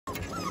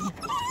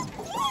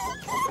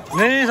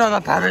These are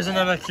the puppies and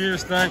they're the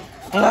cutest thing.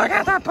 Look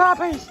at the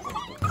puppies.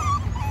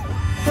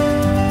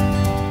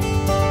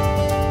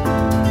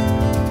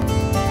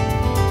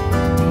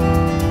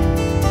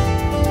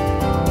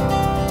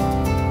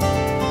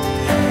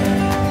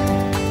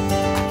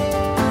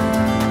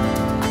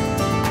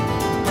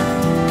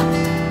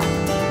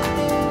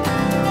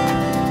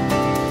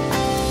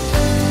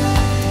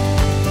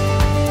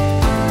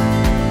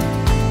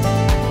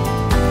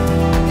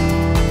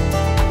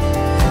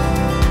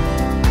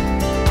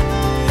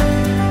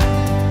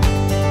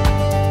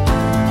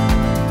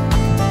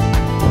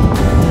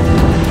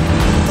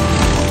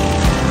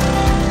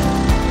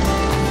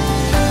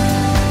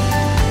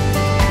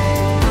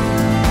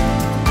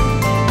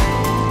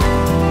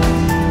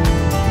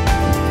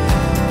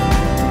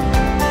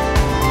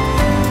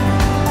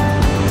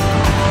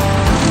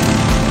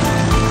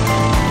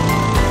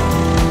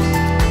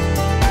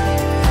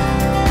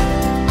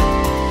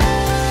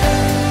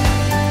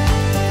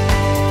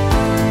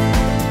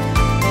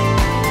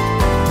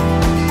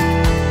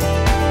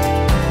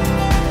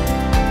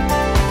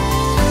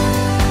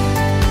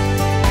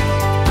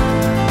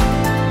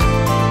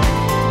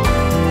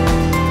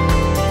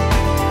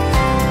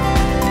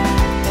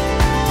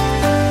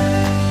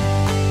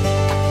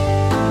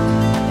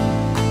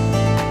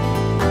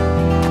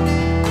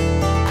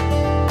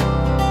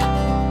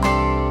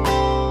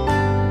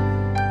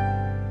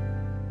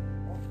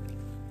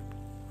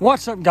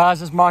 What's up,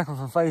 guys? It's Michael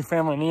from Faith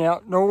Family and the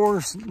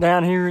Outdoors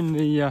down here in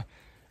the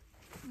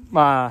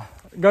my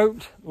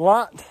goat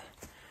lot,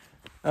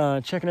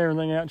 checking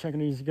everything out, checking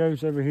these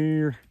goats over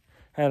here.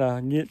 Had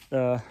to get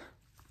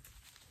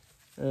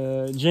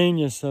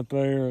Genius up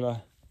there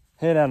to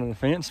head out of the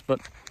fence,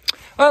 but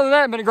other than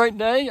that, it's been a great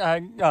day. I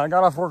got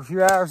off work a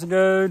few hours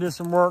ago, did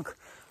some work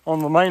on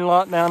the main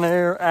lot down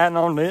there, adding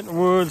on to it in the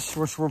woods,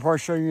 which we'll probably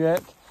show you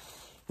that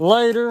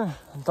later.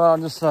 I thought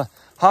I'd just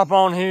hop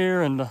on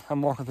here, and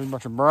I'm walking through a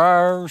bunch of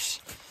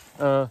briars.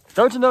 Goats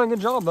have done a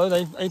good job though.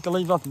 They ate the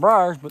leaves off the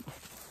briars, but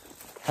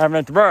haven't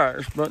ate the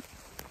briars. But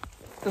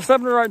they're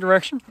stepping in the right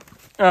direction.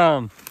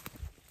 Thought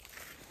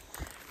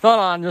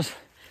I'd just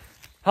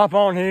hop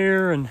on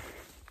here and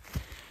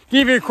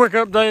give you a quick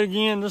update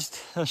again, just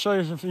show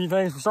you some few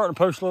things. We're starting to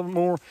post a little bit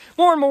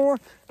more and more.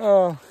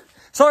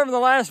 Sorry for the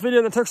last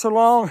video that took so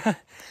long.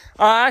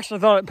 I actually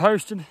thought it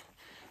posted,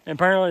 and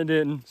apparently it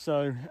didn't.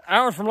 So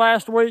hours from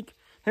last week,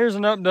 here's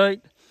an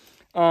update.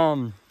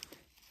 All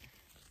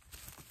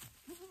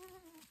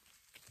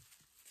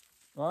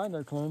right,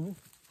 they're clumsy.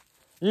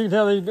 You can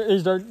tell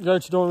these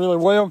goats are doing really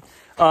well.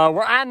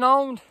 We're adding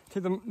on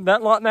to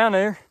that lot down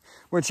there,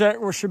 which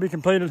should be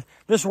completed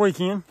this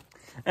weekend.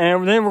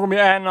 And then we're gonna be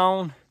adding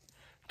on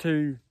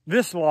to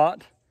this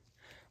lot.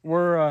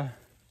 We're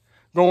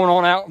going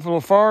on out a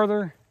little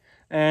farther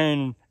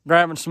and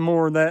grabbing some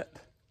more of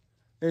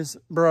this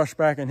brush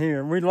back in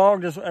here. We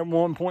logged this at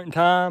one point in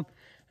time,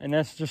 and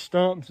that's just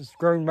stumps. It's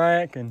grown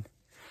back, and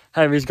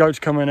have these goats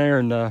come in there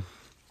and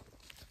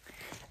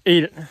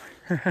eat it.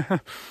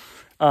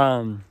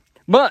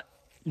 But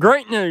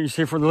great news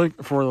here for the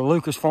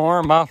Lucas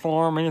farm, my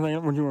farm,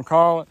 anything what you want to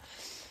call it.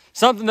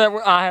 Something that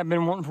I have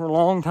been wanting for a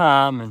long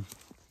time,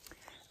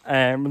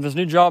 and with this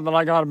new job that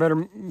I got, a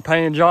better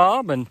paying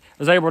job, and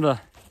was able to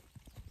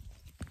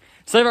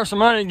save up some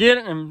money to get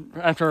it. And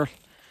after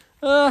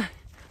a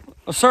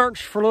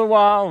search for a little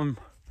while, and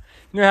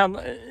you know how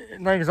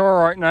things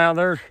are right now,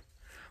 they're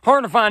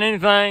hard to find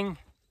anything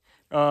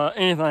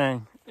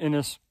in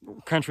this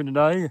country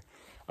today,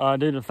 due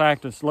to the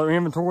fact it's low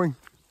inventory.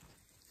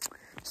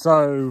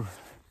 So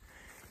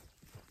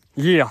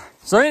yeah.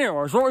 So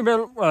anyways, what we've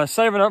been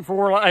saving up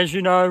for, as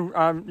you know,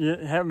 you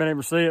haven't been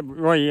able to see it, but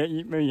well,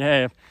 you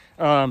have.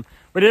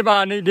 We did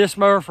buy a new disc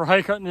mower for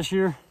hay cutting this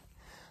year,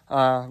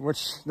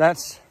 which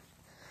that's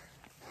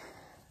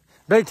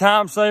big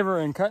time saver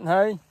in cutting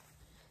hay.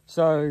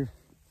 So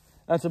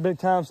that's a big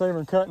time saver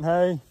in cutting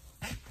hay.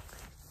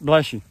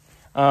 Bless you.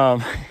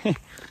 But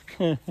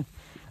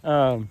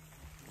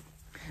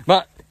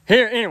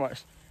here,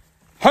 anyways,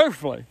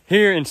 hopefully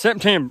here in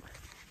September,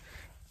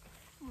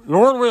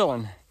 Lord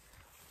willing,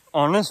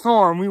 on this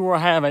farm we will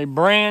have a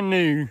brand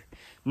new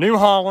New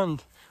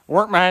Holland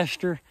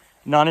Workmaster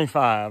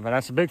 95, and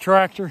that's a big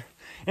tractor,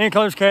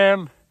 enclosed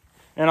cab,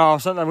 and all,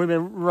 something that we've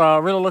been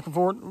really looking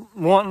for,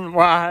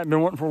 I have been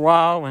wanting for a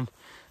while, and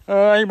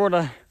able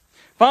to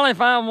finally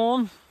find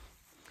one.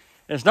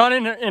 It's not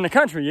in the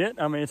country yet.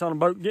 I mean, it's on a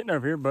boat getting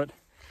over here, but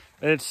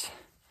it's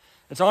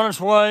on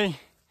its way,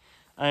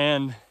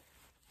 and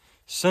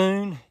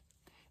soon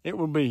it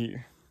will be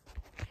here,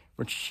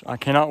 which I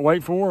cannot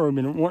wait for. We've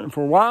been wanting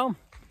for a while.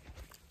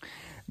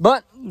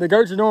 But the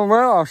goats are doing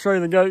well. I'll show you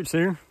the goats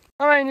here.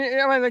 I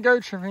mean the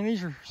goats. I mean,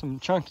 these are some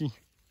chunky,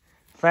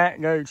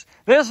 fat goats.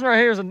 This one right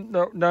here is a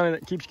dummy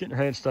that keeps getting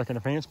her head stuck in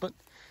the fence, but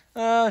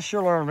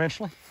she'll learn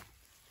eventually.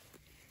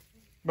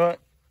 But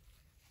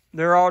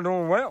they're all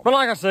doing well. But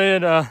like I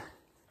said,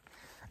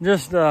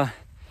 just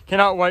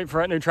cannot wait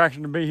for that new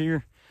tractor to be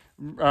here.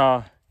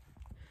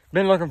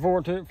 Been looking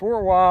forward to it for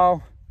a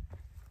while,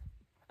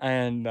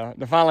 and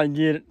to finally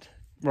get it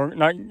we're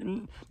not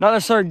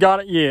necessarily got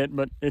it yet,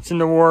 but it's in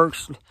the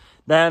works.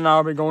 Dad and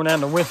I'll be going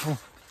down to Whitfield,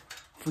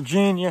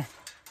 Virginia,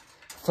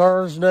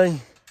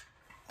 Thursday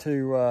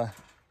to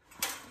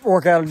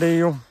work out a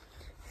deal,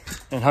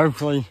 and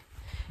hopefully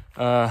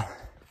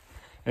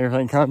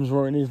everything comes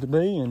where it needs to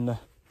be, and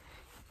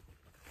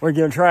we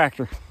get a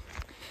tractor.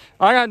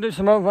 I got to do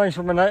some other things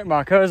for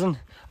my cousin.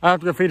 I have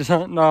to go feed his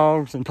hunting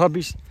dogs and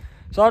puppies.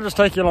 So I'll just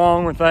take you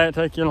along with that,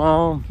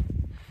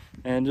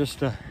 and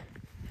just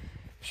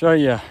show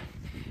you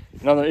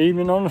another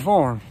evening on the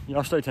farm.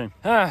 Y'all stay tuned.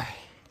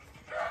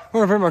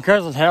 We're up at my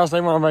cousin's house.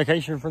 They went on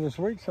vacation for this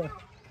week, so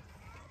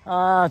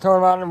I told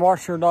him out and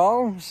watch their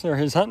dogs, or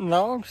his hunting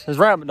dogs, his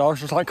rabbit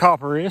dogs, just like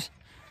Copper is.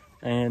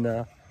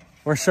 And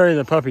we'll show you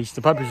the puppies.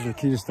 The puppies are the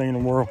cutest thing in the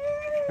world.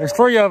 There's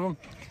 3 of them,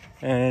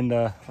 and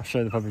I'll show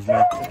you the puppies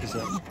now. Check this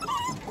out.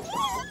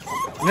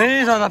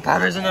 These are the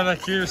puppies, and they're the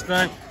cutest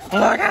thing.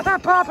 Look at the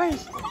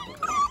puppies!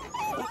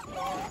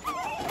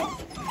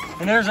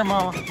 And there's her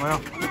mama.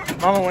 Well,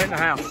 mama went in the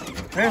house.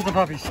 There's the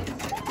puppies.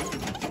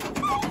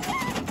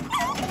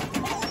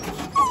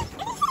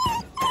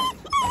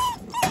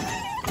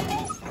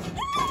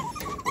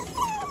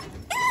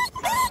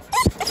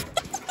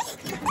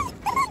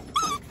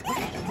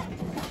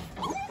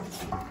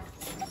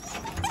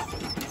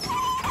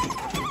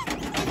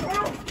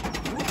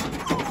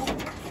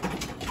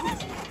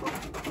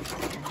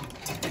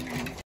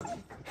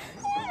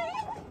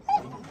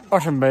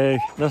 Watch them big.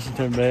 Listen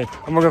to them big.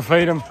 I'm gonna go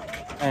feed them,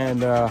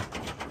 and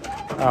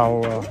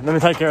let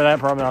me take care of that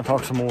problem, and I'll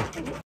talk some more.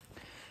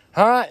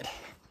 All right,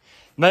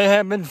 they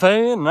have been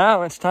fed.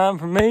 Now it's time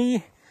for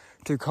me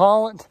to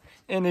call it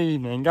an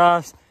evening,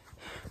 guys.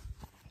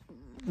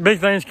 Big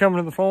things coming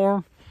to the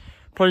farm.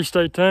 Please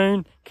stay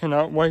tuned.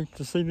 Cannot wait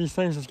to see these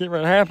things that's getting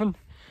ready to happen.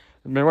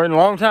 I've been waiting a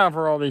long time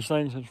for all these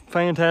things. It's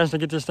fantastic to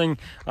get this thing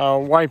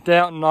wiped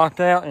out and knocked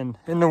out and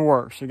in the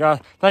works. So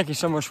guys, thank you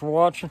so much for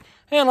watching.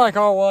 And like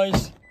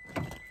always,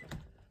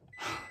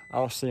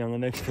 I'll see you on the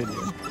next video.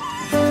 These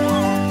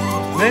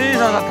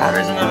are the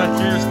puppies, and they're the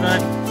cutest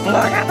thing.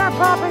 Look at the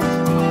puppies!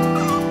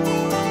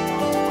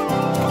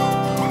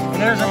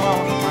 And there's her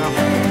mama. Well,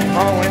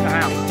 mama went in the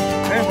house.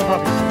 There's the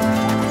puppies.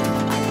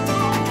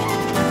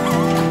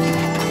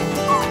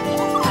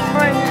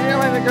 Right here,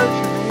 like the goat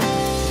should be.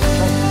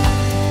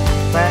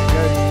 Fat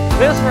goat.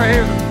 This right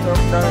here is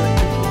the